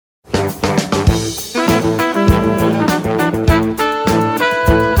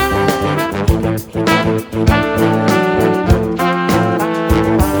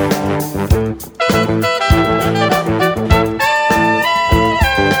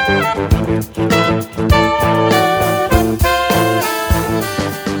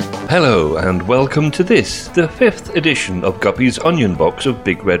and welcome to this, the 5th edition of Guppy's Onion Box of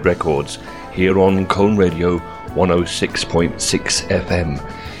Big Red Records, here on Colne Radio 106.6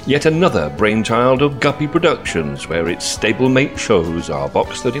 FM. Yet another brainchild of Guppy Productions, where its stablemate shows are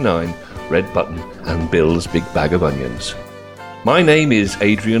Box 39, Red Button, and Bill's Big Bag of Onions. My name is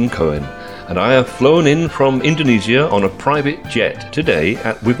Adrian Cohen, and I have flown in from Indonesia on a private jet today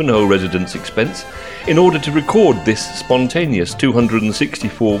at Wivenhoe residents' expense in order to record this spontaneous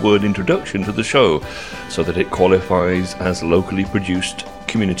 264-word introduction to the show so that it qualifies as locally produced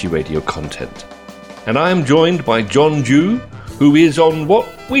community radio content. And I am joined by John Jew, who is on what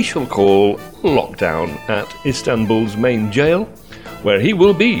we shall call lockdown at Istanbul's main jail, where he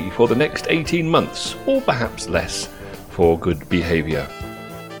will be for the next 18 months, or perhaps less, for good behaviour.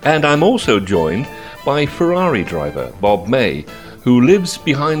 And I'm also joined by Ferrari driver Bob May, who lives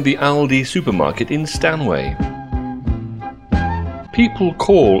behind the Aldi supermarket in Stanway. People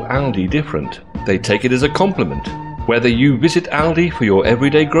call Aldi different. They take it as a compliment. Whether you visit Aldi for your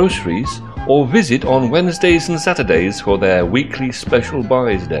everyday groceries or visit on Wednesdays and Saturdays for their weekly special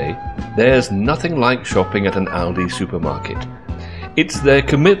buys day, there's nothing like shopping at an Aldi supermarket. It's their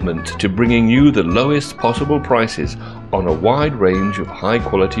commitment to bringing you the lowest possible prices on a wide range of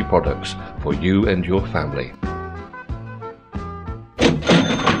high-quality products for you and your family.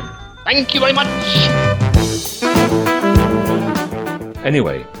 Thank you very much.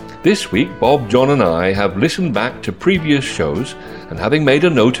 Anyway, this week Bob, John and I have listened back to previous shows, and having made a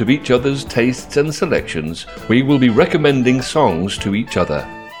note of each other's tastes and selections, we will be recommending songs to each other.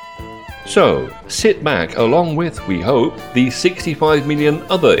 So, sit back along with, we hope, the 65 million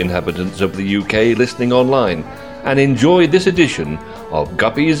other inhabitants of the UK listening online, and enjoy this edition of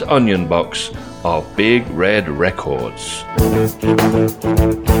Guppy's Onion Box of Big Red Records.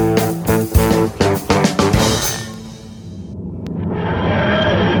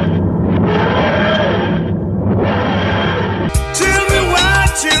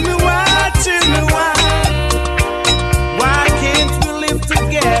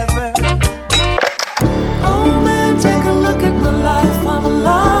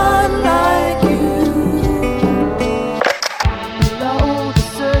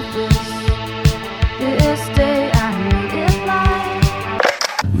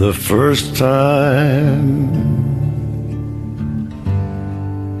 The first time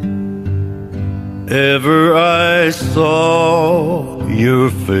ever I saw your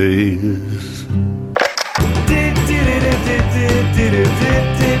face,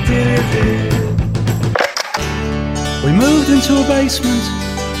 we moved into a basement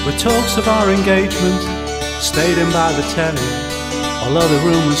with talks of our engagement, stayed in by the telly, although the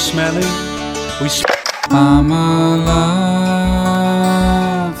room was smelly. I'm alive,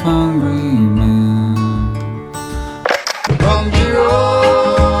 hungry man. From the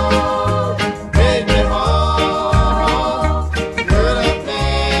road, take me home to the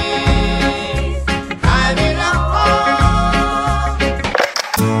place I belong.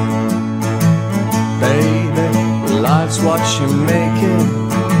 Baby, life's what you make it,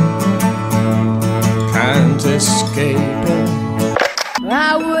 can't escape it.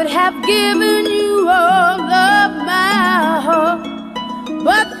 I would have given you all of my heart,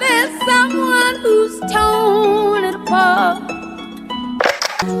 but there's someone who's torn it apart.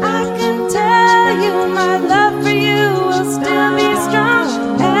 I can tell you my love for you will still be strong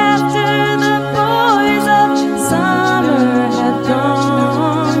after the boys of summer have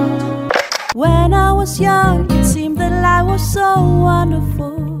gone. When I was young, it seemed that life was so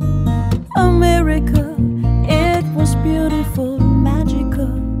wonderful, a miracle. It was beautiful,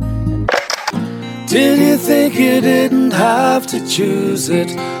 magical. Did you think you didn't have to choose it?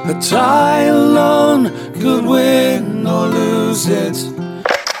 That I alone could win or lose it?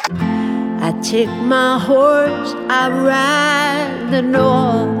 I take my horse, I ride the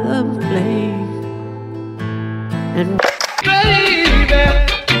northern plain, and Baby,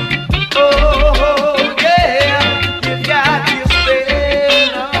 oh yeah, you got your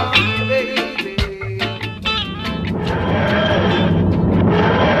spell on me, baby.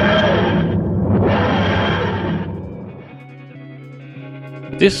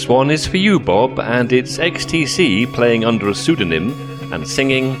 This one is for you, Bob, and it's XTC playing under a pseudonym and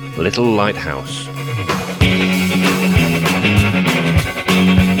singing Little Lighthouse.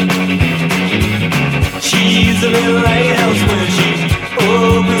 She's a little lighthouse when she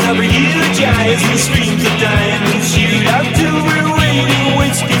opens up her huge eyes and streams of diamonds shoot out to her waiting,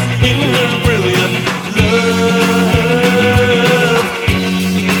 wasted in her brilliant love.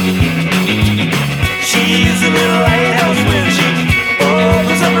 She's a little lighthouse when she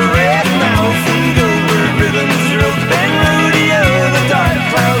opens up her red mouth and gold ribbons rope and rodeo the dark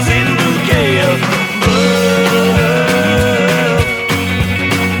clouds in bouquet.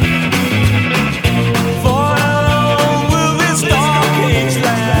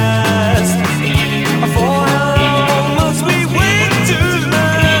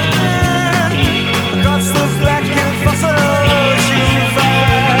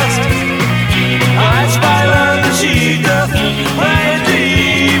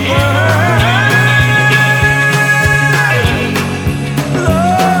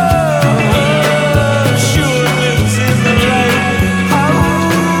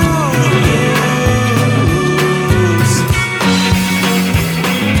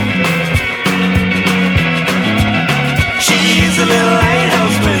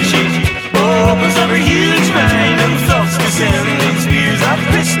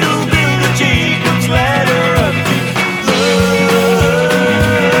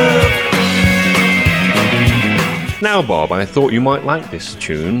 Now, Bob, I thought you might like this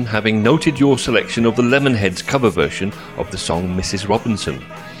tune, having noted your selection of the Lemonheads cover version of the song Mrs. Robinson.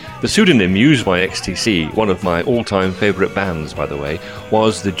 The pseudonym used by XTC, one of my all-time favourite bands, by the way,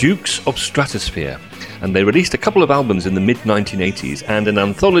 was the Dukes of Stratosphere, and they released a couple of albums in the mid-1980s and an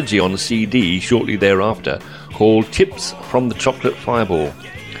anthology on CD shortly thereafter called Tips from the Chocolate Fireball.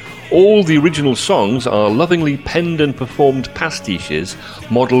 All the original songs are lovingly penned and performed pastiches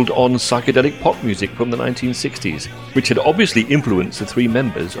modelled on psychedelic pop music from the 1960s, which had obviously influenced the three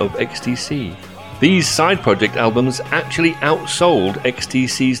members of XTC. These side project albums actually outsold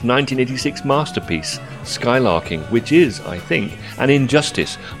XTC's 1986 masterpiece, Skylarking, which is, I think, an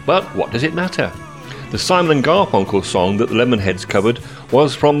injustice, but what does it matter? The Simon & Garfunkel song that the Lemonheads covered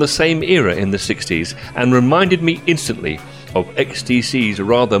was from the same era in the 60s and reminded me instantly of XTC's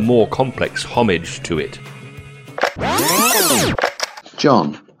rather more complex homage to it.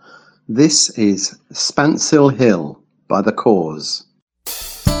 John, this is Spancil Hill by The Cause.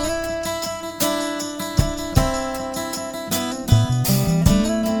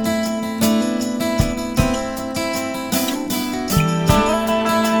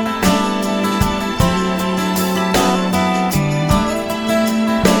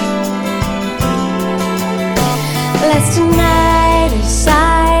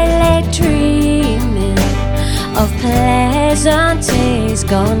 Pleasant days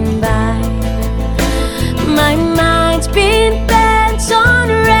gone by. My mind's been bent on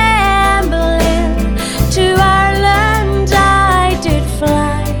rambling. To Ireland I did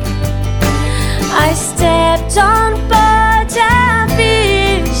fly. I stepped on board a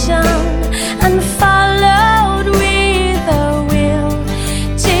vision and followed with a will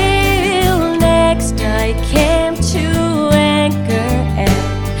till next I came to anchor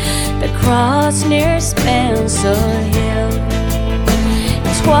at the cross near Spancil Hill.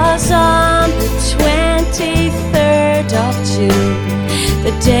 'Twas on the 23rd of June,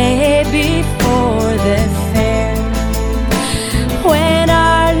 the day before the fair, when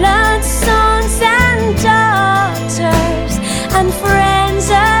Ireland's sons and daughters and friends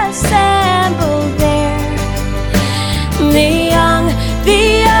assembled there. The young,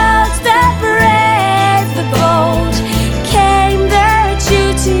 the old, the brave, the bold came their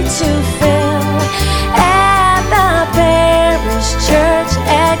duty to fill at the parish church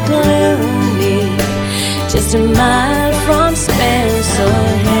at Gloomy, just a mile from Spancil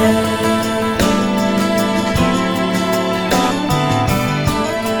Hill.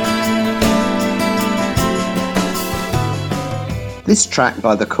 This track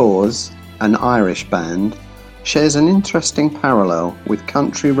by The Cause, an Irish band, shares an interesting parallel with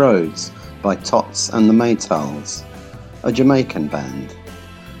Country Roads by Tots and the Maytals, a Jamaican band.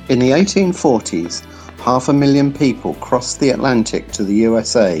 In the 1840s, 500,000 people crossed the Atlantic to the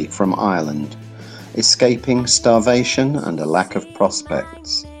USA from Ireland, escaping starvation and a lack of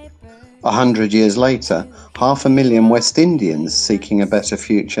prospects. 100 years later, 500,000 West Indians seeking a better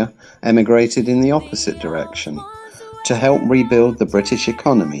future emigrated in the opposite direction to help rebuild the British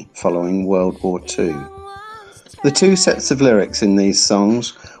economy following World War II. The two sets of lyrics in these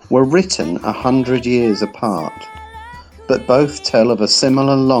songs were written 100 years apart, but both tell of a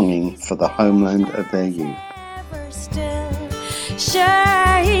similar longing for the homeland of their youth.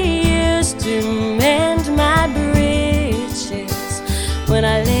 Sure, he used to mend my breeches when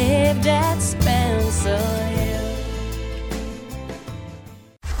I lived at Spancil Hill.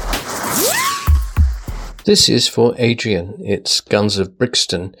 This is for Adrian. It's Guns of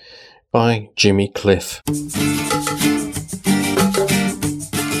Brixton by Jimmy Cliff.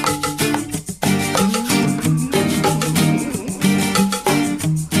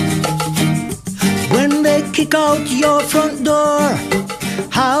 When they kick out your front door,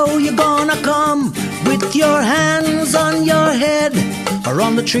 how you gonna come with your hands on your head or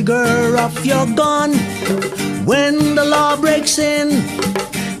on the trigger of your gun? When the law breaks in,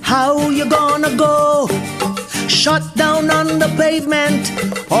 how you gonna go? Shut down on the pavement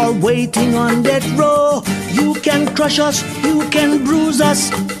or waiting on death row? You can crush us, you can bruise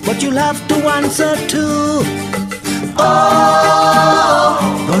us, but you'll have to answer too.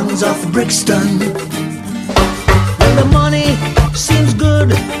 Oh, Guns of Brixton. When the money seems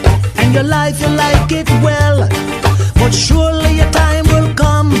good and your life you like it well, but surely your time will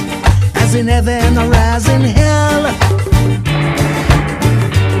come, as in heaven or as in hell.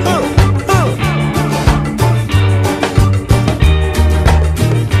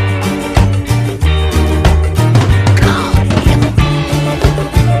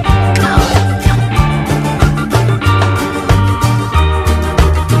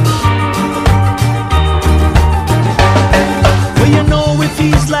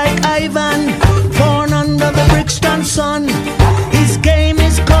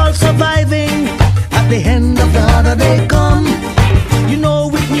 the end of the harder they come. You know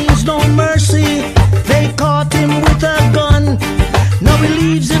it means no mercy. They caught him with a gun. Now he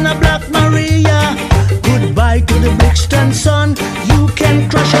lives in a Black Maria. Goodbye to the Brixton sun. You can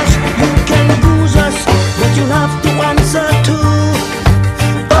crush us, you can bruise us, but you have to answer to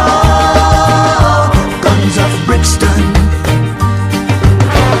Guns of Brixton.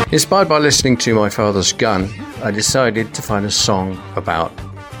 Inspired by listening to My Father's Gun, I decided to find a song about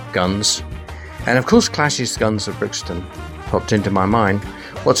guns. And of course Clash's Guns of Brixton popped into my mind.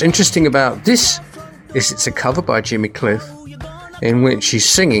 What's interesting about this is it's a cover by Jimmy Cliff, in which he's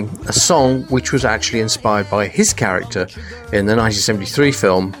singing a song which was actually inspired by his character in the 1973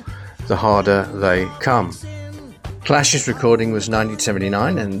 film The Harder They Come. Clash's recording was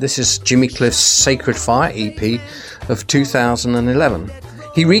 1979, and this is Jimmy Cliff's Sacred Fire EP of 2011.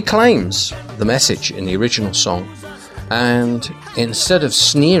 He reclaims the message in the original song, and instead of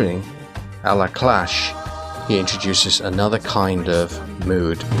sneering a la Clash, he introduces another kind of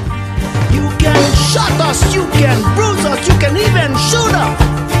mood. You can shot us, you can bruise us, you can even shoot us,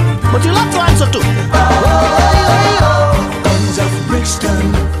 but you'll have to answer to Guns of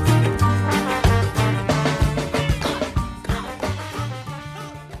Brixton.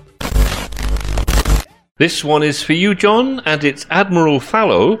 This one is for you, John, and it's Admiral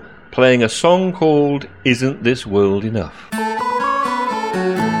Fallow playing a song called Isn't This World Enough?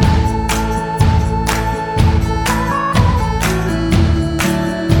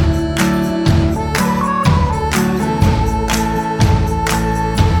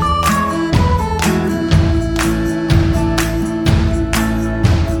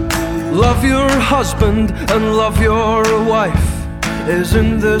 Love your husband and love your wife.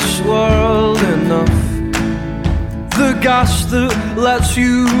 Isn't this world enough? The gas that lets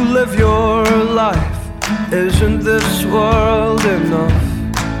you live your life. Isn't this world enough?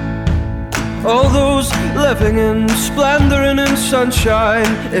 All those living in splendor and in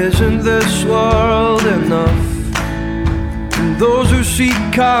sunshine. Isn't this world enough? And those who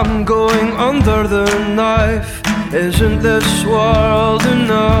seek calm going under the knife. Isn't this world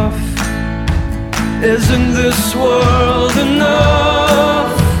enough? Isn't this world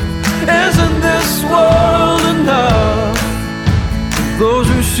enough? Isn't this world enough? Those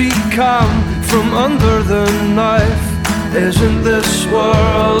who seek calm from under the knife. Isn't this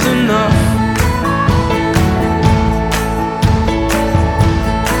world enough?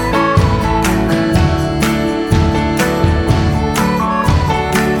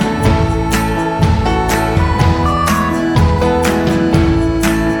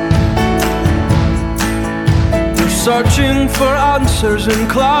 Searching for answers in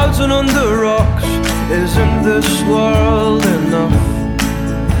clouds and under rocks. Isn't this world enough?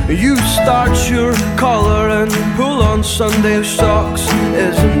 You start your collar and pull on Sunday socks.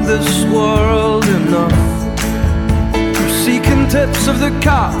 Isn't this world enough? You're seeking tips of the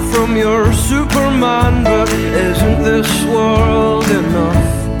cat from your Superman, but isn't this world enough?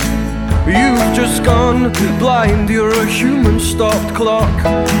 You've just gone blind, you're a human stopped clock.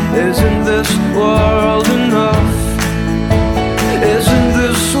 Isn't this world enough? Isn't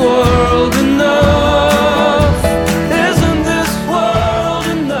this world enough? Isn't this world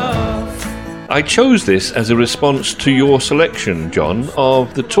enough? I chose this as a response to your selection, John,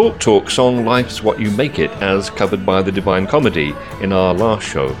 of the Talk Talk song Life's What You Make It, as covered by the Divine Comedy in our last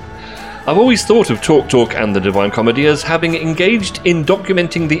show. I've always thought of Talk Talk and the Divine Comedy as having engaged in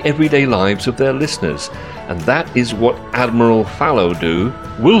documenting the everyday lives of their listeners, and that is what Admiral Fallow do,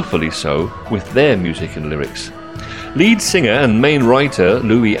 willfully so, with their music and lyrics. Lead singer and main writer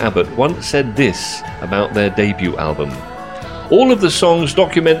Louis Abbott once said this about their debut album: "All of the songs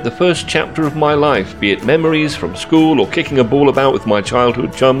document the first chapter of my life, be it memories from school or kicking a ball about with my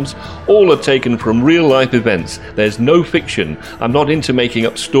childhood chums. All are taken from real life events. There's no fiction. I'm not into making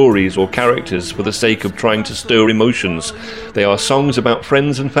up stories or characters for the sake of trying to stir emotions. They are songs about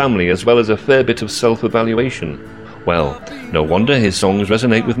friends and family, as well as a fair bit of self-evaluation." Well, no wonder his songs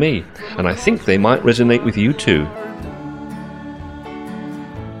resonate with me, and I think they might resonate with you too.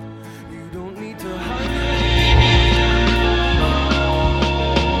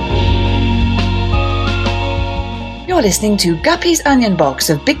 You're listening to Guppy's Onion Box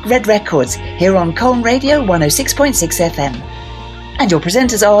of Big Red Records here on Colne Radio 106.6 FM. And your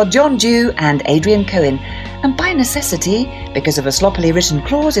presenters are John Dew and Adrian Cohen. And by necessity, because of a sloppily written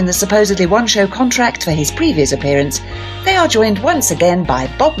clause in the supposedly one-show contract for his previous appearance, they are joined once again by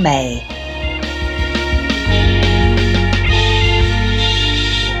Bob May.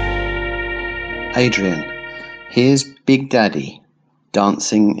 Adrian, here's Big Daddy,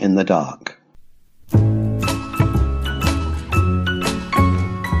 Dancing in the Dark.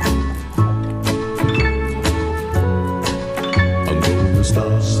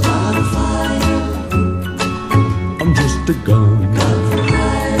 a gun.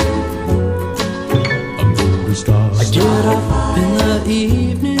 I'm movie star. I get up in the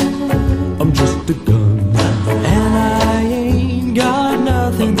evening. I'm just a gun. And I ain't got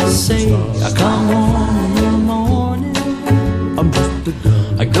nothing to say. I come home in the morning. I'm just a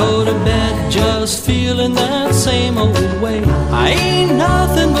gun. I go to bed just feeling that same old way. I ain't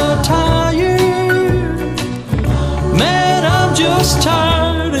nothing but tired. Man, I'm just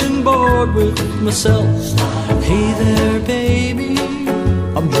tired and bored with myself. Hey there, baby,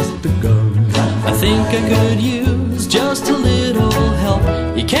 I'm just a gun. I think I could use just a little help.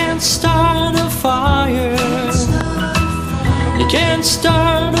 You can't start a fire. You can't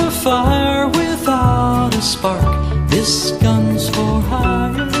start a fire without a spark. This gun's for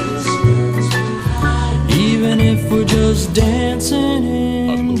hire. Even if we're just dancing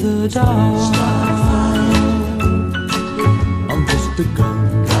in the dark. I'm just a gun.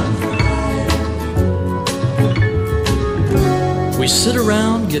 We sit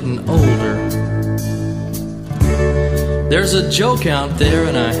around getting older. There's a joke out there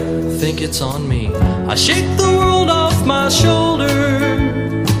and I think it's on me. I shake the world off my shoulders.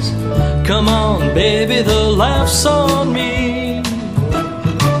 Come on, baby, the laugh's on me.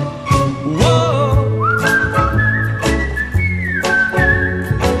 Whoa.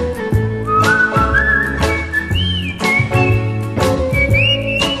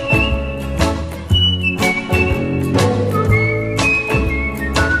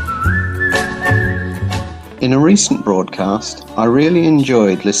 In a recent broadcast, I really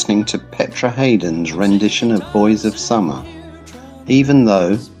enjoyed listening to Petra Haden's rendition of Boys of Summer, even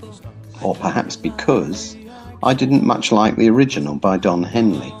though, or perhaps because, I didn't much like the original by Don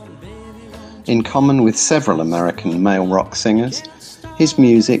Henley. In common with several American male rock singers, his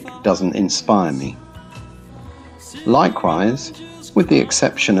music doesn't inspire me. Likewise, with the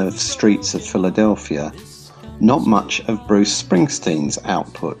exception of Streets of Philadelphia, not much of Bruce Springsteen's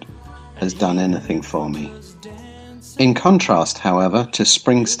output has done anything for me. In contrast, however, to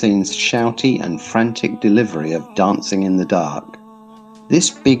Springsteen's shouty and frantic delivery of Dancing in the Dark,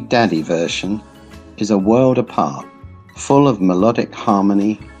 this Big Daddy version is a world apart, full of melodic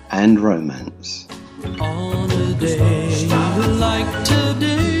harmony and romance. On a day like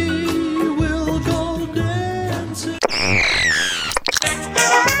today, we'll go dancing.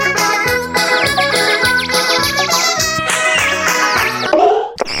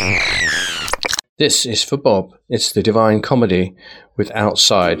 This is for Bob. It's the Divine Comedy with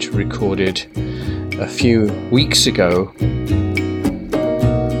Outside, recorded a few weeks ago.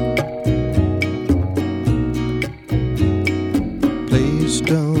 Please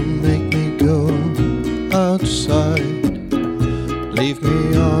don't make me go outside. Leave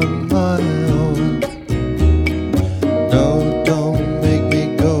me on my own. No, don't make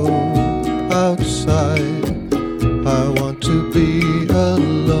me go outside. I want to be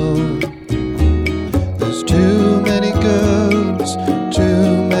alone. Too many girls,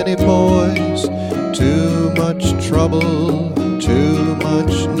 too many boys, too much trouble, too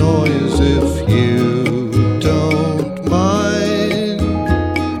much noise. If you don't mind,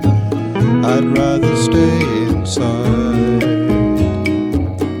 I'd rather stay inside.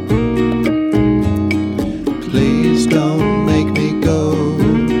 Please don't make me go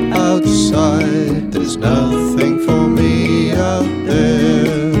outside. There's nothing for me out there.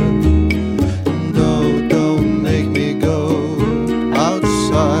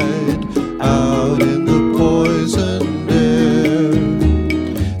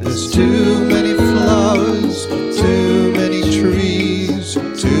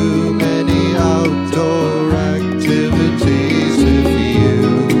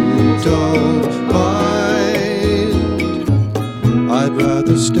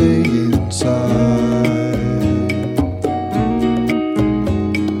 Stay inside.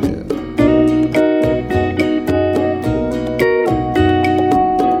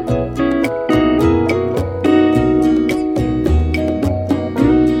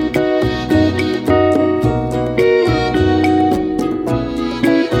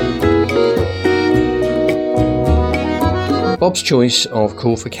 Bob's choice of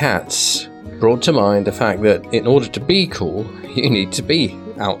Cool for Cats brought to mind the fact that in order to be cool, you need to be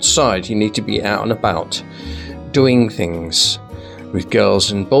outside, you need to be out and about, doing things with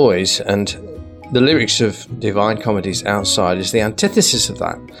girls and boys, and the lyrics of Divine Comedy's Outside is the antithesis of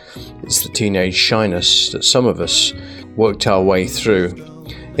that. It's the teenage shyness that some of us worked our way through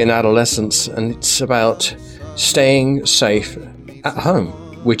in adolescence, and it's about staying safe at home,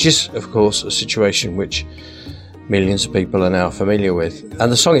 which is, of course, a situation which millions of people are now familiar with.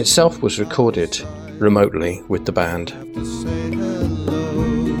 And the song itself was recorded remotely with the band.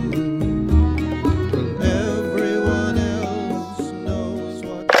 Everyone else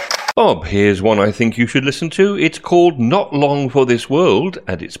Bob, here's one I think you should listen to. It's called Not Long for This World,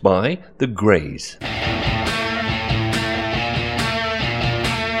 and it's by The Greys.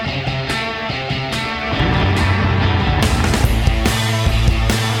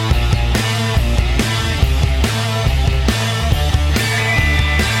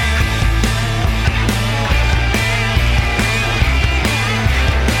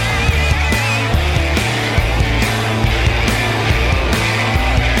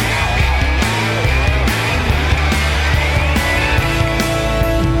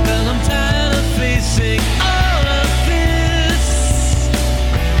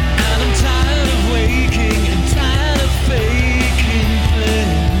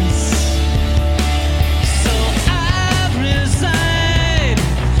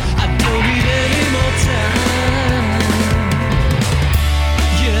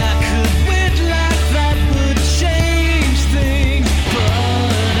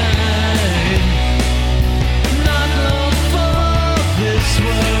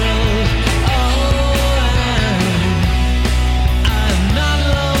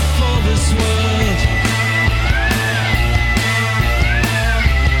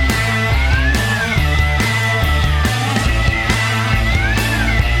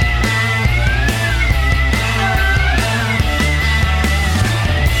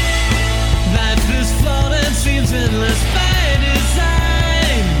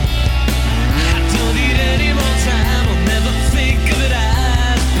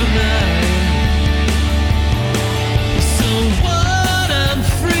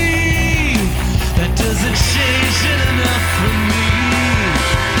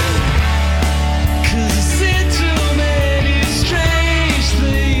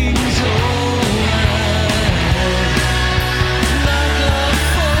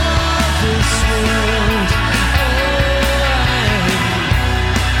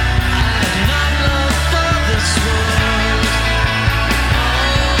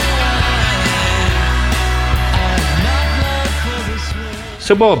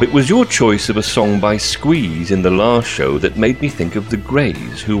 So Bob, it was your choice of a song by Squeeze in the last show that made me think of the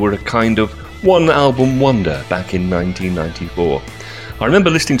Greys, who were a kind of one-album wonder back in 1994. I remember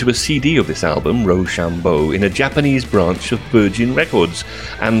listening to a CD of this album, Rochambeau, in a Japanese branch of Virgin Records,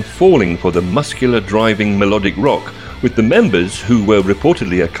 and falling for the muscular driving melodic rock, with the members, who were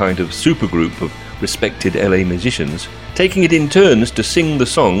reportedly a kind of supergroup of respected LA musicians, taking it in turns to sing the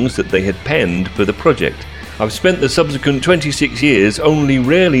songs that they had penned for the project. I've spent the subsequent 26 years only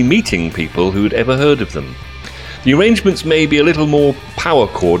rarely meeting people who'd ever heard of them. The arrangements may be a little more power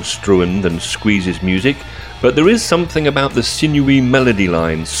chord strewn than Squeeze's music, but there is something about the sinewy melody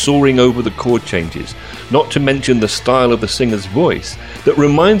lines soaring over the chord changes, not to mention the style of the singer's voice, that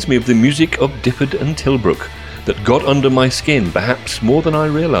reminds me of the music of Difford and Tilbrook, that got under my skin perhaps more than I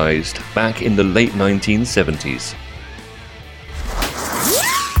realised back in the late 1970s.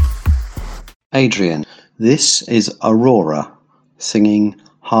 Adrian, this is Aurora singing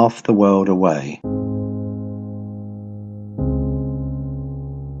Half the World Away.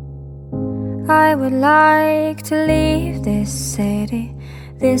 I would like to leave this city.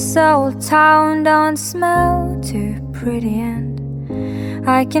 This old town don't smell too pretty, and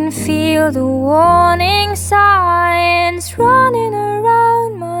I can feel the warning signs running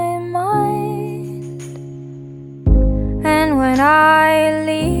around my mind. And when I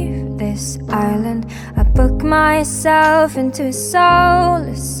leave this island, I book myself into a soul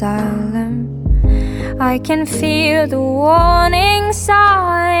asylum. I can feel the warning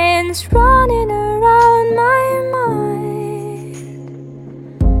signs running around my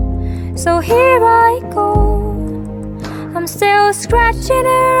mind. So here I go, I'm still scratching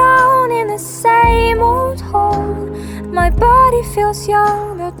around in the same old hole. My body feels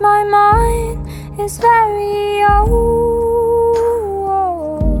young, but my mind is very old.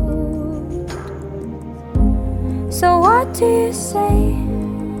 So what do you say?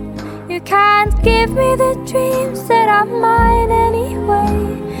 You can't give me the dreams that are mine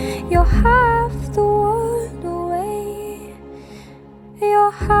anyway. You're half the world away.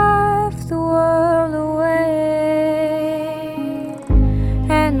 You're half the world away.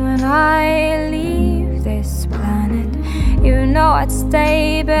 And when I leave this planet, you know I'd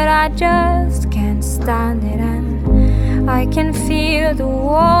stay, but I just can't stand it. And I can feel the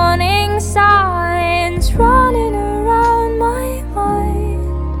warning signs running around my mind.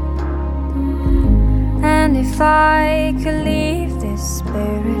 And if I could leave this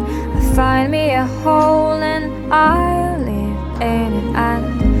spirit, I'd find me a hole and I'll live in it.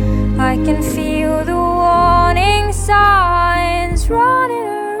 And I can feel the warning signs running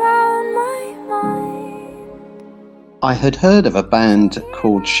around my mind. I had heard of a band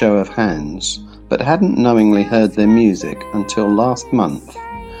called Show of Hands, but hadn't knowingly heard their music until last month,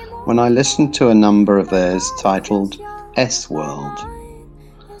 when I listened to a number of theirs titled S-World.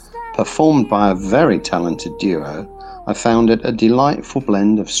 Performed by a very talented duo, I found it a delightful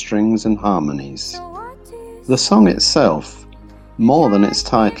blend of strings and harmonies. The song itself, more than its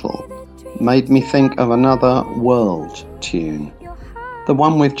title, made me think of another world tune, the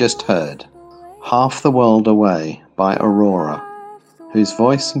one we've just heard, Half the World Away by Aurora, whose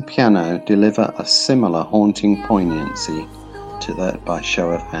voice and piano deliver a similar haunting poignancy to that by Show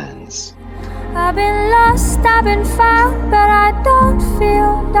of Hands. I've been lost, I've been found, but I don't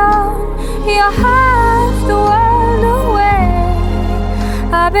feel down. You're half the world away.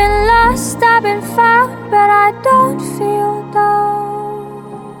 I've been lost, I've been found, but I don't feel down.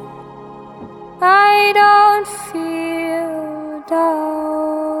 I don't feel down.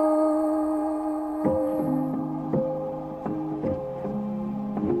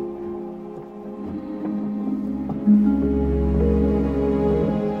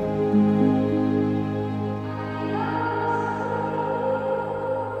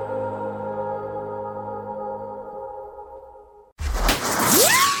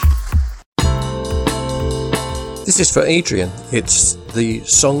 This is for Adrian. It's the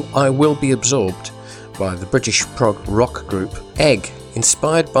song I Will Be Absorbed by the British prog rock group Egg,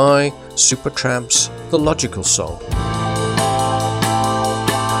 inspired by Supertramp's The Logical Song.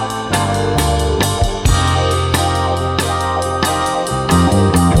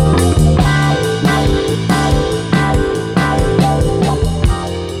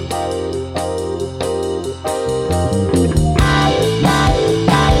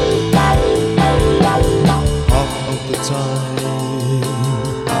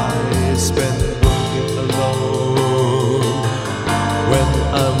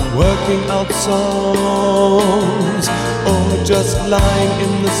 Songs or just lying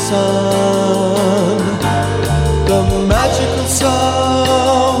in the sun, the magical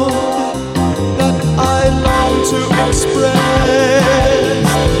sound that I long to express,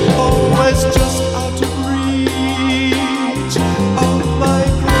 always just out of reach of my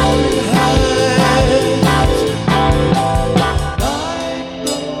growing hands, like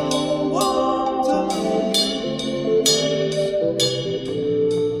the water.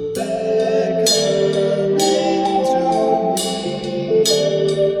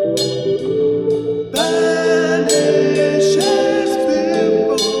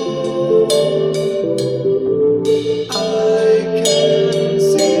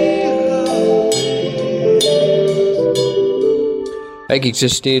 Egg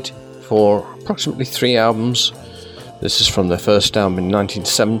existed for approximately 3 albums. This is from their first album in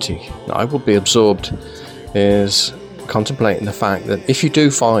 1970. I Will Be Absorbed is contemplating the fact that if you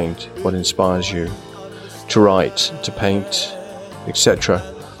do find what inspires you to write, to paint, etc.,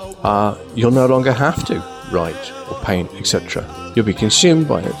 you'll no longer have to write or paint, etc. You'll be consumed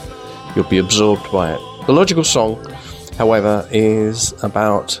by it. You'll be absorbed by it. The Logical Song, however, is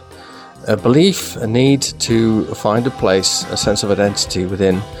about a belief, a need to find a place, a sense of identity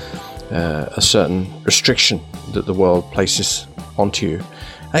within a certain restriction that the world places onto you.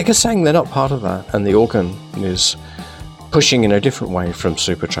 Egg is saying they're not part of that, and the organ is pushing in a different way from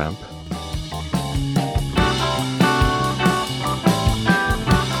Supertramp.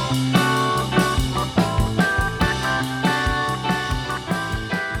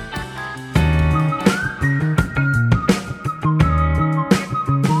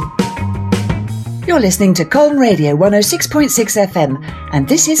 You're listening to Colne Radio 106.6 FM, and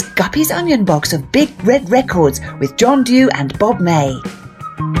this is Guppy's Onion Box of Big Red Records with John Dew and Bob May.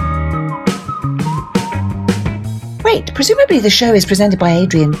 Wait, presumably the show is presented by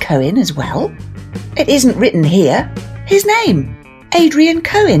Adrian Cohen as well? It isn't written here. His name, Adrian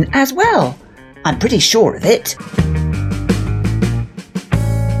Cohen, as well. I'm pretty sure of it.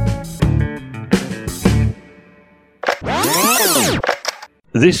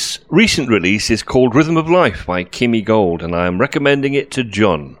 This recent release is called Rhythm of Life by Kimmy Gold, and I am recommending it to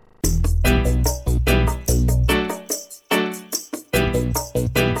John.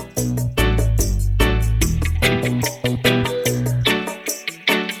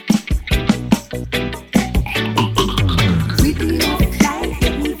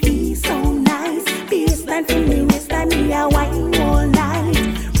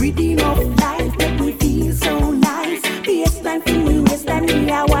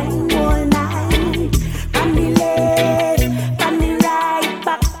 One more night, from the left, from the right,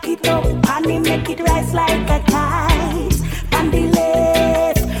 back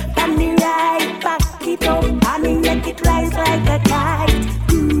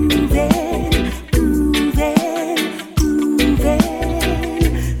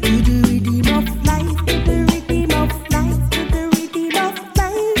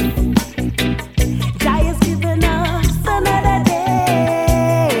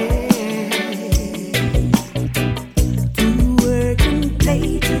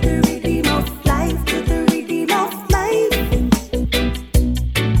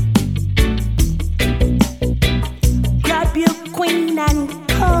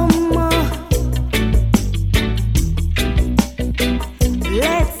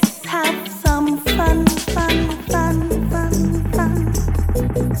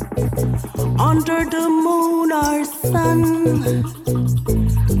under the moon or sun.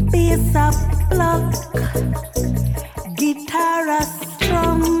 Bass a pluck, guitar a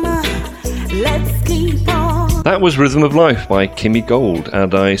strum. Let's keep on. That was Rhythm of Life by Kimmy Gold,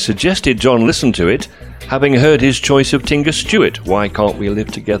 and I suggested John listen to it, having heard his choice of Tinga Stewart, Why Can't We Live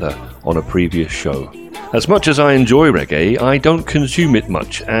Together, on a previous show. As much as I enjoy reggae, I don't consume it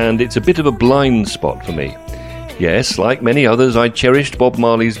much, and it's a bit of a blind spot for me. Yes, like many others, I cherished Bob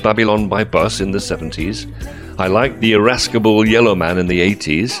Marley's Babylon by Bus in the 70s. I liked the irascible Yellow Man in the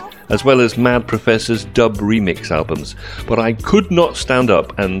 80s, as well as Mad Professor's dub remix albums, but I could not stand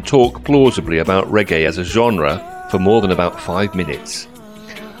up and talk plausibly about reggae as a genre for more than about 5 minutes.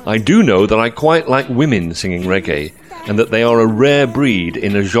 I do know that I quite like women singing reggae, and that they are a rare breed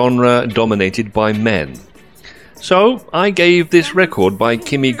in a genre dominated by men. So I gave this record by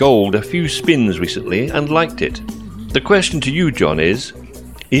Kimmy Gold a few spins recently and liked it. The question to you, John, is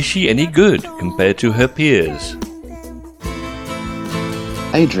she any good compared to her peers?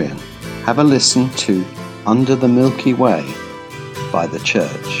 Adrian, have a listen to Under the Milky Way by The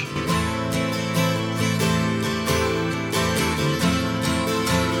Church.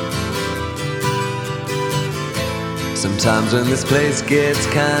 Sometimes when this place gets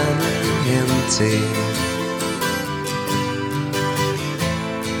kinda empty,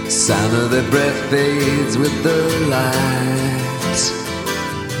 sound of their breath fades with the light.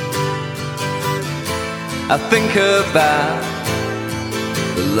 I think about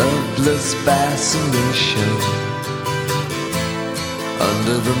the loveless fascination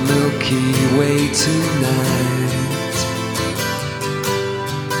under the Milky Way tonight.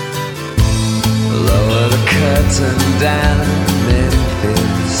 Lower the curtain down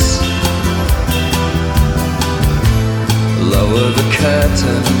Memphis, lower the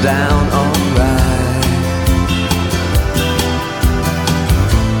curtain down, alright.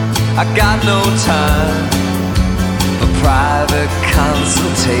 I got no time for private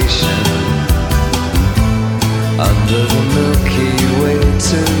consultation under the Milky Way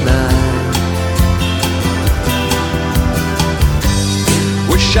tonight.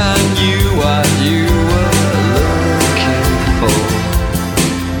 Wish I knew what you were looking for.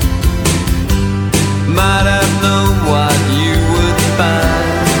 Might have known what you would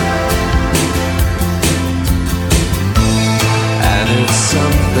find, and it's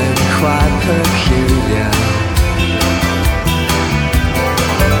something quite peculiar,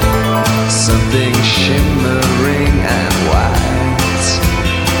 something shimmering and white.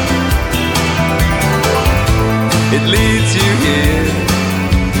 It leads you here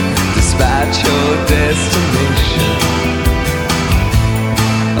despite your destination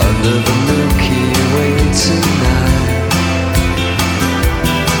under the Milky Way tonight.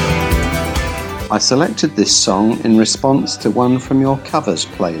 I selected this song in response to one from your covers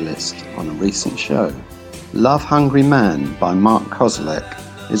playlist on a recent show. Love Hungry Man by Mark Kozelek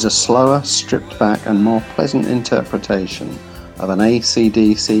is a slower, stripped back and more pleasant interpretation of an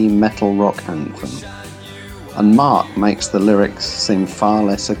AC/DC metal rock anthem. And Mark makes the lyrics seem far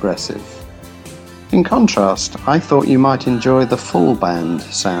less aggressive. In contrast, I thought you might enjoy the full band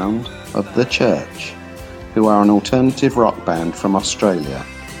sound of The Church, who are an alternative rock band from Australia.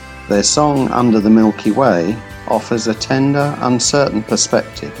 Their song Under the Milky Way offers a tender, uncertain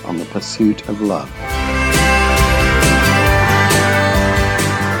perspective on the pursuit of love.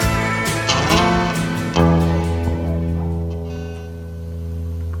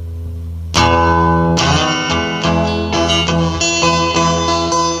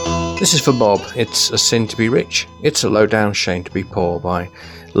 This is for Bob. It's a sin to be rich. It's a low down shame to be poor by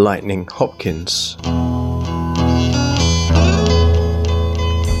Lightning Hopkins.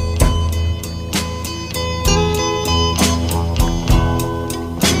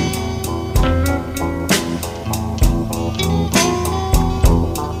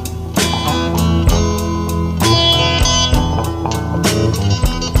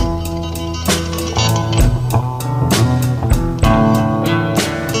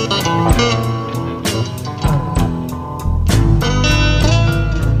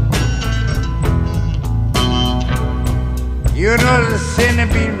 You know it's a sin to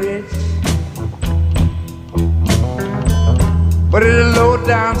be rich, but it's a low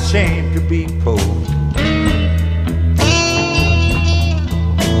down shame to be poor.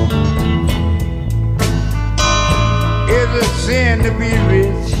 It's a sin to be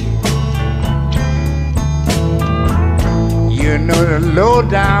rich. You know it's a low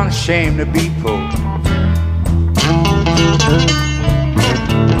down shame to be poor.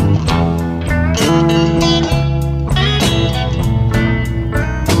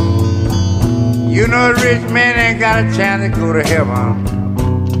 You know a rich man ain't got a chance to go to heaven.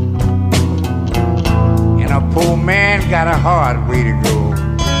 Poor man got a hard way to go.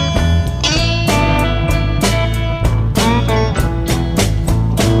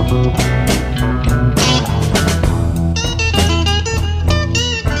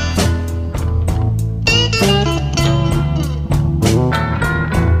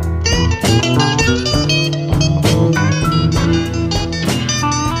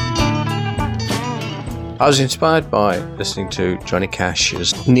 I was inspired by listening to Johnny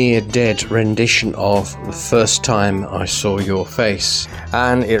Cash's near-dead rendition of The First Time I Saw Your Face,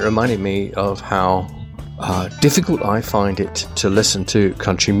 and it reminded me of how difficult I find it to listen to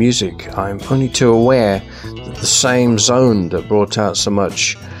country music. I'm only too aware that the same zone that brought out so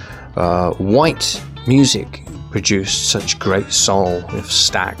much white music produced such great soul with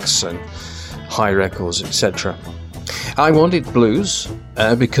Stax and High Records, etc. I wanted blues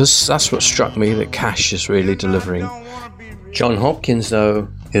because that's what struck me that Cash is really delivering. John Hopkins, though,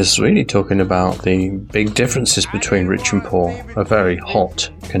 is really talking about the big differences between rich and poor, a very hot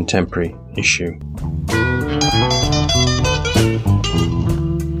contemporary issue.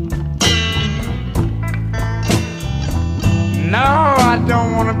 No, I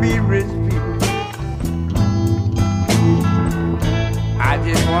don't want to be rich people. I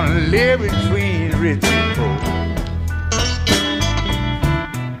just want to live between rich and poor.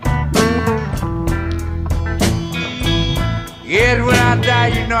 Yes, when I die,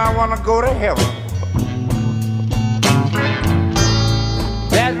 you know I want to go to heaven.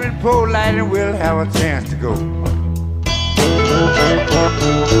 That's when poor Lightning will have a chance to go.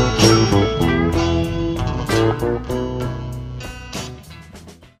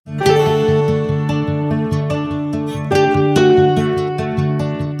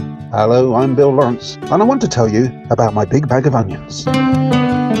 Hello, I'm Bill Lawrence, and I want to tell you about my big bag of onions.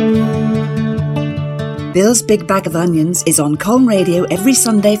 Bill's Big Bag of Onions is on Colne Radio every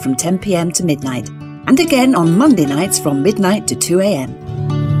Sunday from 10 p.m. to midnight, and again on Monday nights from midnight to 2 a.m.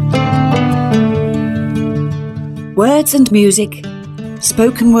 Words and music,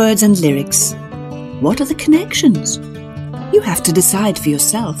 spoken words and lyrics. What are the connections? You have to decide for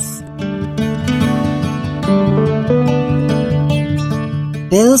yourself.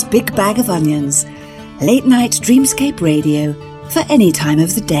 Bill's Big Bag of Onions, late night dreamscape radio for any time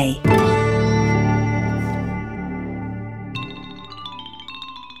of the day.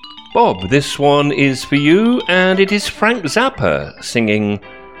 Bob, this one is for you, and it is Frank Zappa singing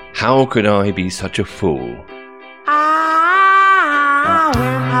How Could I Be Such a Fool? When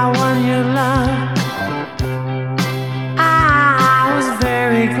I won your love, I was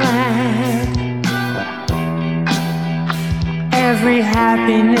very glad. Every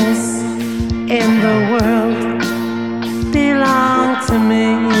happiness in the world belonged to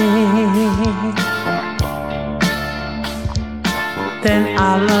me. Then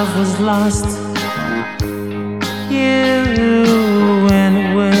our love was lost. You went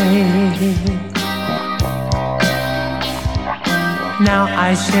away. Now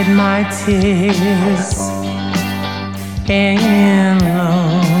I shed my tears in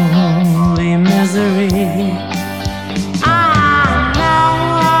lonely misery. I know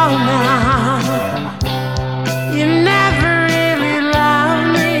now you never really loved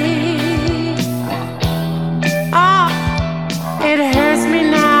me. Oh, it hurts me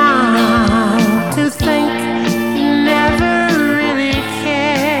now to think you never really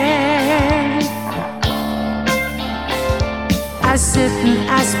cared. I sit and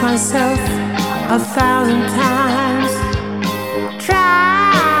ask myself 1,000 times,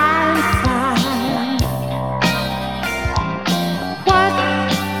 try and find what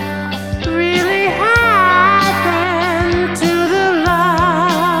really happened to the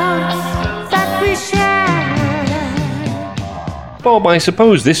love that we shared. Bob, I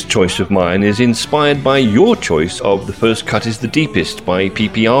suppose this choice of mine is inspired by your choice of The First Cut is the Deepest by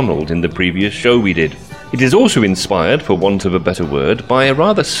P.P. Arnold in the previous show we did. It is also inspired, for want of a better word, by a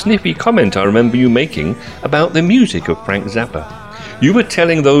rather snippy comment I remember you making about the music of Frank Zappa. You were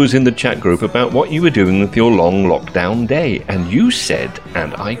telling those in the chat group about what you were doing with your long lockdown day, and you said,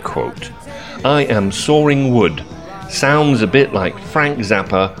 and I quote, "I am sawing wood. Sounds a bit like Frank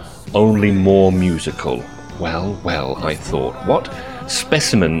Zappa, only more musical." Well, well, I thought, what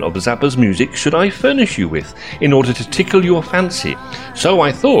specimen of Zappa's music should I furnish you with in order to tickle your fancy? So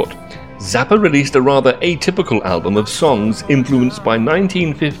I thought, Zappa released a rather atypical album of songs influenced by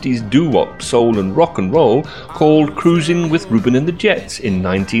 1950s doo-wop, soul and rock and roll called Cruising with Ruben and the Jets in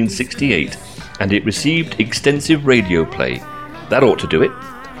 1968, and it received extensive radio play. That ought to do it.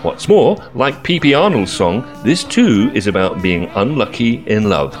 What's more, like P.P. Arnold's song, this too is about being unlucky in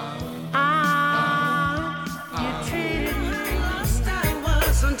love.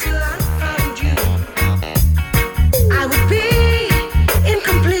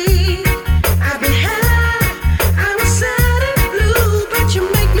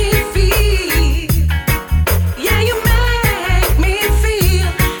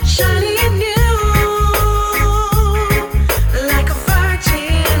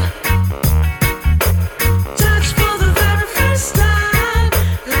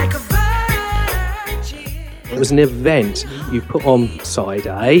 was an event. You put on side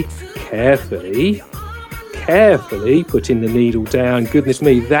A, carefully putting the needle down. Goodness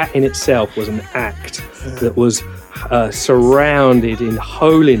me, that in itself was an act that was surrounded in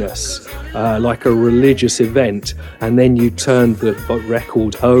holiness, like a religious event. And then you turned the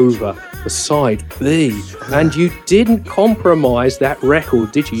record over for side B, and you didn't compromise that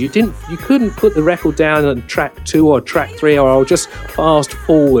record, did you? You couldn't put the record down on track 2 or track 3, or I'll just fast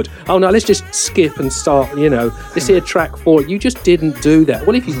forward. Oh no, let's just skip and start, let's hear track 4. You just didn't do that.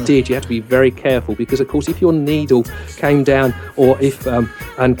 Well, if you did, you had to be very careful, because of course if your needle came down, or if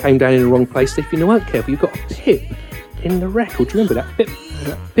and came down in the wrong place, if you weren't careful, you got a pip in the record. Do you remember that?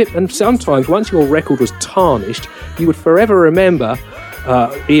 Pip. And sometimes once your record was tarnished, you would forever remember.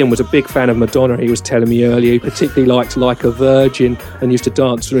 Ian was a big fan of Madonna, he was telling me earlier. He particularly liked Like a Virgin and used to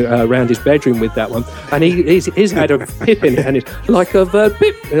dance around his bedroom with that one. And he's had a pip in it, and it's like a verb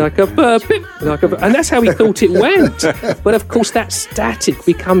pip, like a verb pip, like a verb. And that's how he thought it went. But of course that static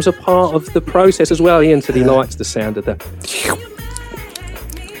becomes a part of the process as well. Ian said he likes the sound of the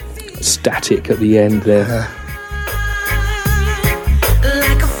static at the end there.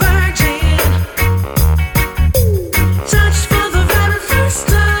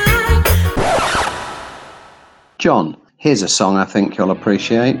 John, here's a song I think you'll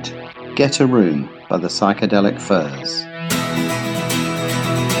appreciate. Get a Room by the Psychedelic Furs.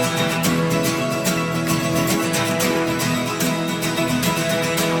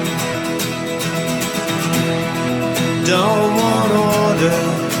 Don't want order,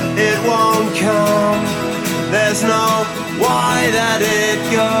 it won't come. There's no why that it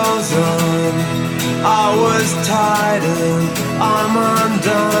goes on. I was tired and I'm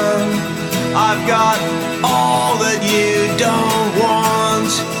undone. I've got all that you don't want.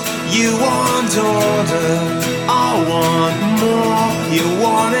 You want order, I want more. You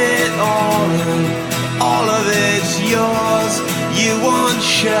want it all and all of it's yours. You want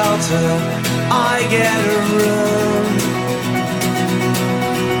shelter, I get a room.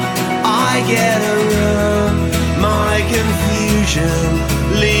 I get a room. My confusion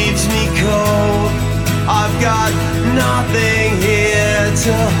leaves me cold. I've got nothing here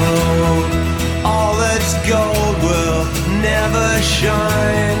to hold. All that's gold will never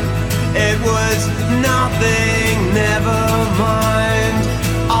shine. It was nothing, never mind.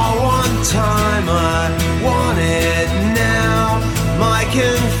 I want time, I want it now. My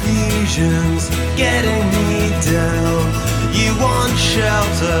confusion's getting me down. You want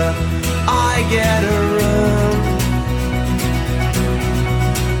shelter, I get a room.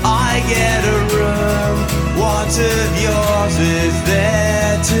 I get a room. What of yours is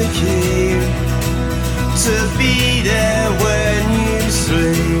there to keep? To be there when you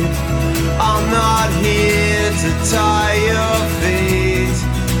sleep. I'm not here to tie your feet.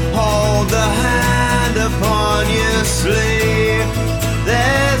 Hold the hand upon your sleeve.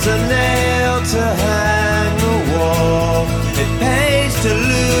 There's a nail to hang the wall. It pays to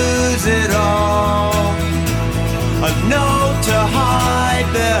lose it all. A note to hide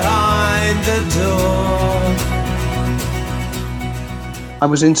behind the door. I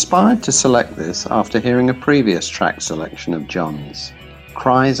was inspired to select this after hearing a previous track selection of John's,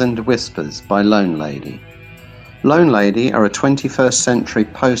 Cries and Whispers by Lone Lady. Lone Lady are a 21st century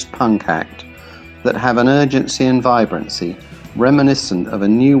post-punk act that have an urgency and vibrancy reminiscent of a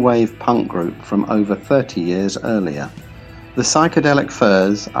new wave punk group from over 30 years earlier. The Psychedelic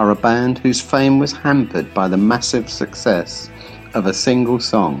Furs are a band whose fame was hampered by the massive success of a single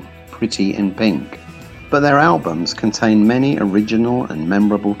song, Pretty in Pink. But their albums contain many original and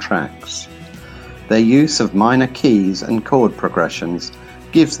memorable tracks. Their use of minor keys and chord progressions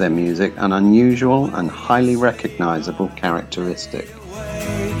gives their music an unusual and highly recognizable characteristic.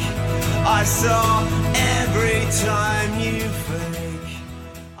 I saw every time you fake.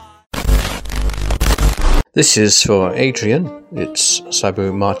 This is for Adrian. It's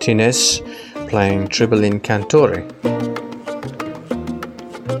Sabu Martinez playing Triple Incantore.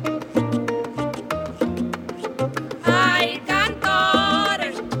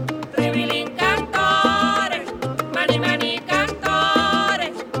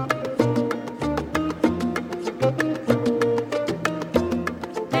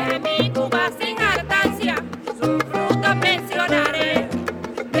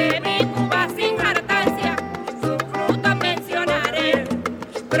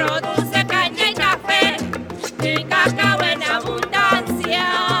 Produce caña y café y cacao.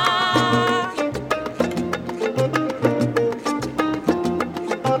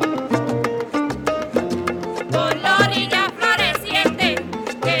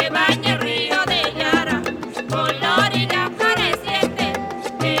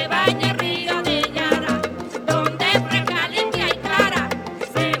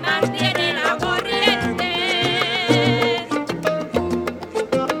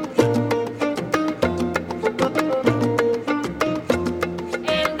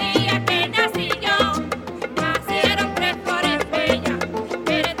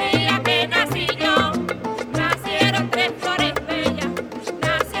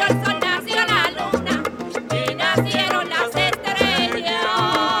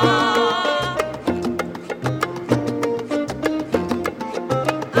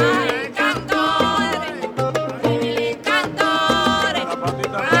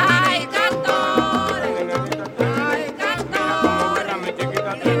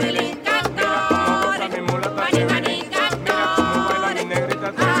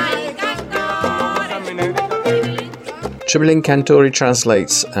 Tribilin Cantori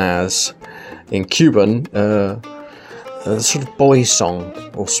translates as, in Cuban, a sort of boy song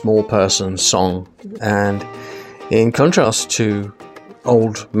or small person song, and in contrast to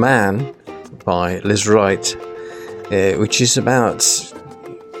Old Man by Liz Wright, which is about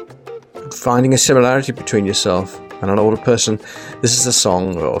finding a similarity between yourself and an older person, this is a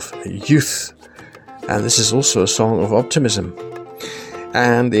song of youth, and this is also a song of optimism.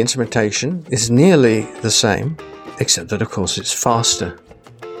 And the instrumentation is nearly the same, except that, of course, it's faster.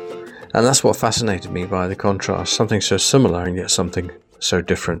 And that's what fascinated me by the contrast, something so similar and yet something so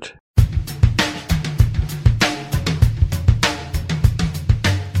different.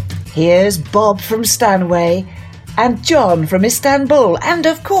 Here's Bob from Stanway, and John from Istanbul, and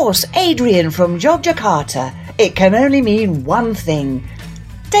of course Adrian from Yogyakarta. It can only mean one thing.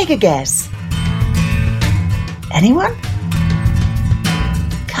 Take a guess. Anyone?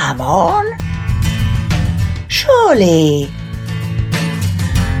 Come on. Surely.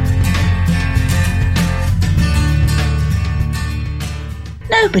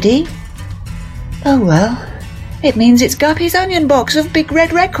 Nobody? Oh well, it means it's Guppy's Onion Box of Big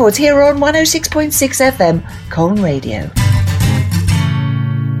Red Records here on 106.6 FM, Colne Radio.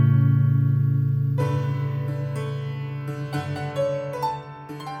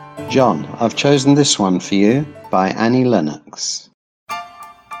 John, I've chosen this one for you by Annie Lennox.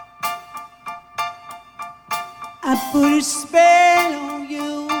 I put a spell on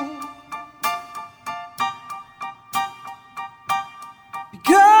you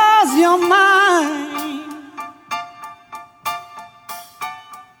because you're mine.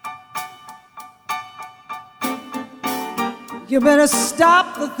 You better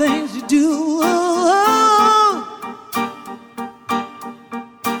stop the things you do. I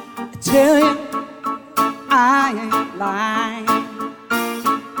tell you, I ain't lying.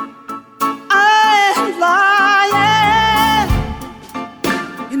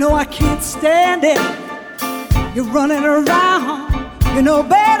 No, I can't stand it. You're running around. You know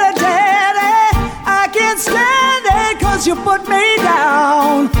better, Daddy. I can't stand it 'cause you put me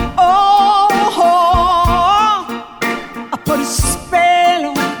down. Oh, I put a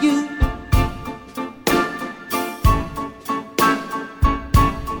spell on you.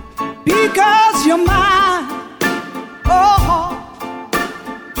 Because you're mine. Oh.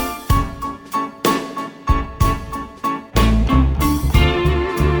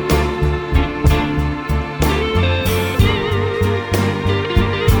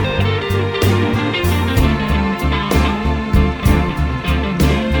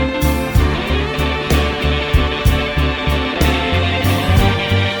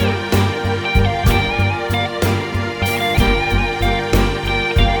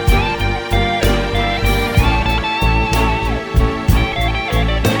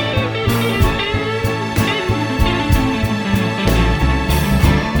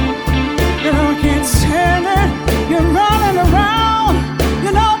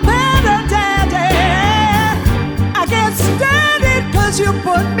 You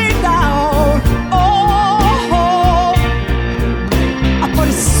put me down. Oh, I put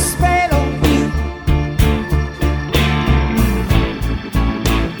a spell on you.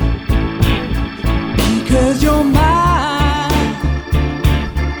 Because you're mine.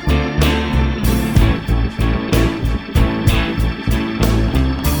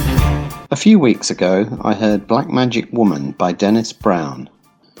 A few weeks ago, I heard Black Magic Woman by Dennis Brown,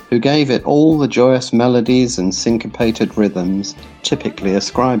 who gave it all the joyous melodies and syncopated rhythms typically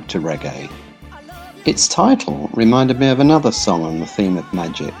ascribed to reggae. Its title reminded me of another song on the theme of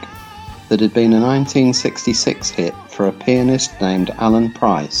magic that had been a 1966 hit for a pianist named Alan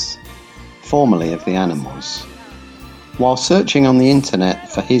Price, formerly of the Animals. While searching on the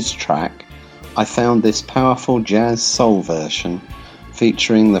internet for his track, I found this powerful jazz soul version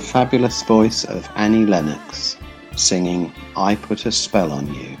featuring the fabulous voice of Annie Lennox, singing I Put a Spell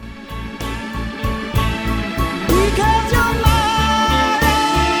on You.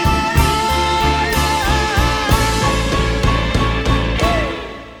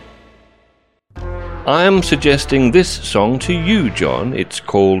 I am suggesting this song to you, John. It's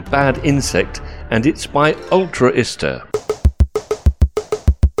called Bad Insect, and it's by Ultra Ista.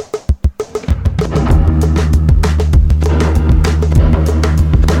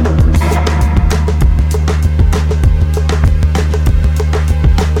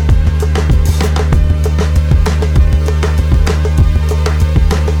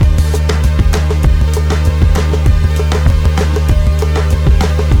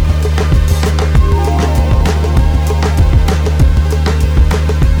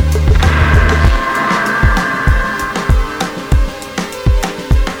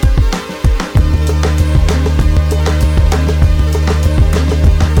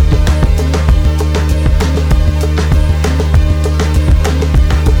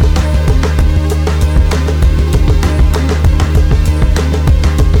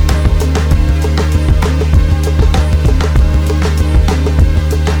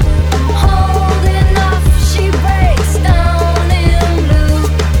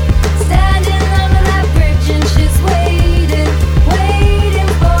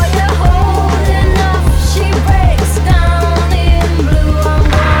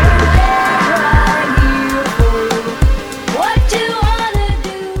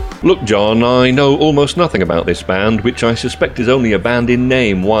 Look, John, I know almost nothing about this band, which I suspect is only a band in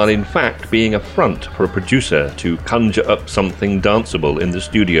name, while in fact being a front for a producer to conjure up something danceable in the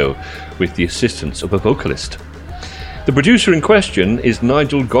studio with the assistance of a vocalist. The producer in question is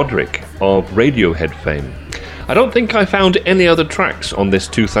Nigel Godrich of Radiohead fame. I don't think I found any other tracks on this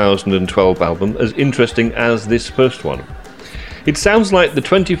 2012 album as interesting as this first one. It sounds like the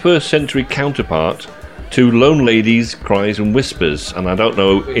 21st century counterpart to Lone Lady's Cries and Whispers, and I don't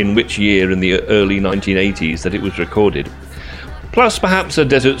know in which year in the early 1980s that it was recorded. Plus perhaps a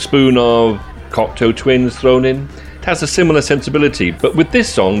Desert Spoon of Cocteau Twins thrown in. It has a similar sensibility, but with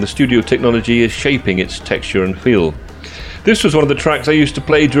this song the studio technology is shaping its texture and feel. This was one of the tracks I used to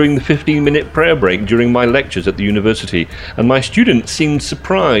play during the 15-minute prayer break during my lectures at the university, and my students seemed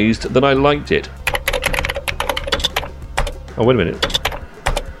surprised that I liked it. Oh, wait a minute.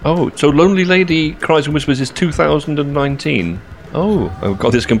 Oh, so Lonely Lady Cries and Whispers is 2019. Oh, I've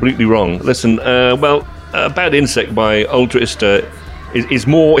got this completely wrong. Listen, Bad Insect by Ultra Ista is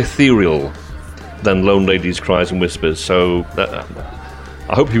more ethereal than Lone Lady's Cries and Whispers, so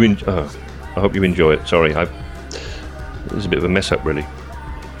I hope you enjoy it. Sorry, it was a bit of a mess up, really.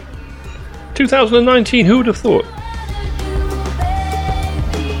 2019, who would have thought?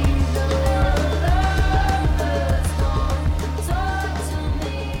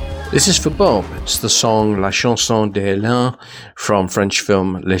 This is for Bob. It's the song La Chanson d'Hélène from French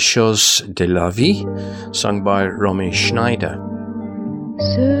film Les Choses de la Vie, sung by Romy Schneider.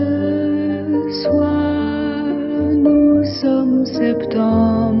 Ce soir, nous sommes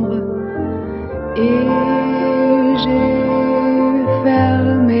septembre et j'ai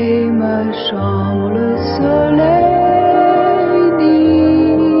fermé ma chambre. Le soleil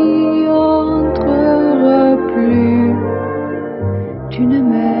n'y entrera plus. Tu ne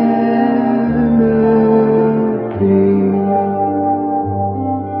m'aimes plus.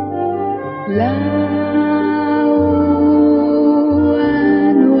 Là-haut,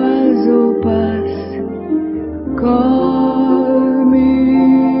 un oiseau passe comme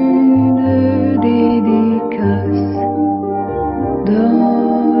une dédicace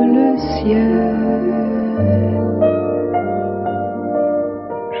dans le ciel.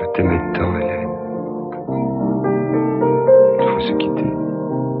 Je t'aimais tant, Hélène. Il faut se quitter.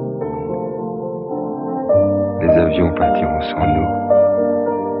 Les avions partiront sans nous.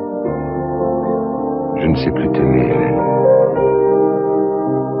 Je ne sais plus t'aimer, Hélène.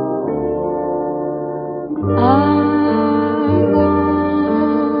 Avant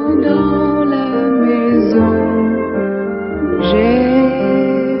dans la maison, j'aimais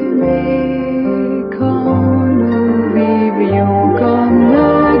quand nous vivions comme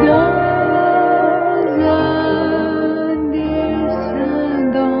nos grands dessins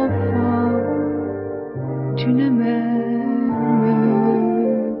d'enfants. Tu ne m'aimes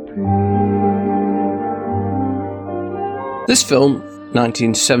plus. This film,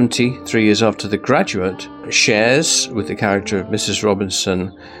 1970, 3 years after The Graduate, shares with the character of Mrs.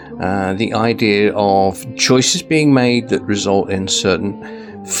 Robinson the idea of choices being made that result in certain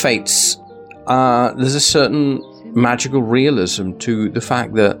fates. There's a certain magical realism to the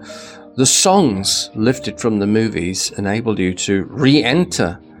fact that the songs lifted from the movies enabled you to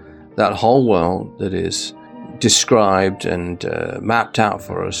re-enter that whole world that is described and mapped out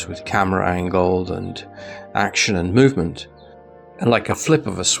for us with camera angle and action and movement. And like a flip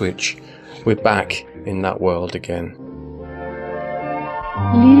of a switch, we're back in that world again.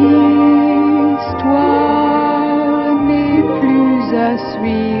 L'histoire n'est plus à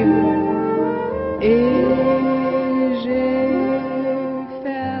suivre et j'ai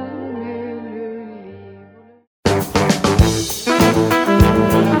fermé le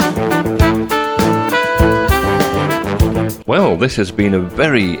livre. Well, this has been a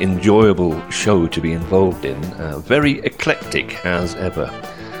very enjoyable show to be involved in, very eclectic as ever.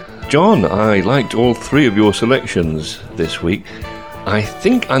 John, I liked all three of your selections this week. I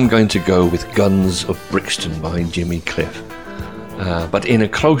think I'm going to go with Guns of Brixton by Jimmy Cliff. But in a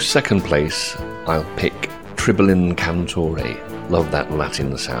close second place, I'll pick Tribilin Cantore. Love that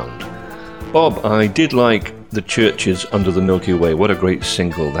Latin sound. Bob, I did like The Churches Under the Milky Way. What a great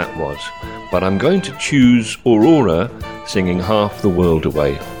single that was. But I'm going to choose Aurora singing Half the World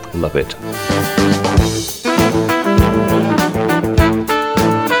Away. Love it.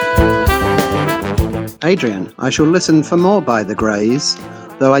 Adrian, I shall listen for more by The Greys,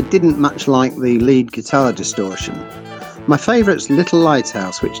 though I didn't much like the lead guitar distortion. My favourite's Little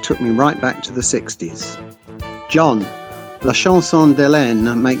Lighthouse, which took me right back to the 60s. John, La Chanson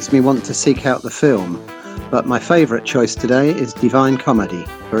d'Hélène makes me want to seek out the film, but my favourite choice today is Divine Comedy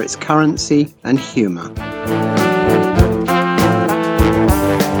for its currency and humour.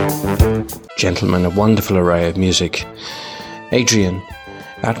 gentlemen, a wonderful array of music. Adrian,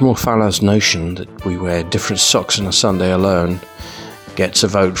 Admiral Fallow's notion that we wear different socks on a Sunday alone gets a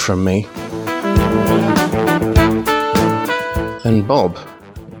vote from me. And Bob,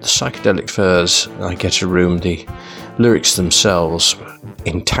 the Psychedelic Furs, I get a room. The lyrics themselves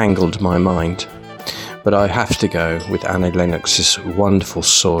entangled my mind. But I have to go with Annie Lennox's wonderful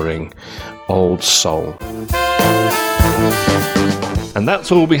soaring Old Soul. And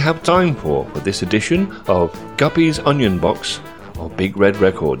that's all we have time for this edition of Guppy's Onion Box of Big Red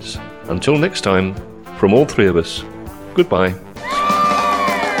Records. Until next time, from all three of us, goodbye.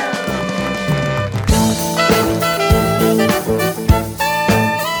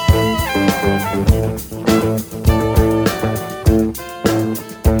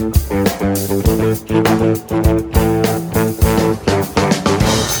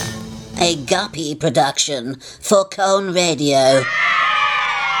 A Guppy production for Cone Radio.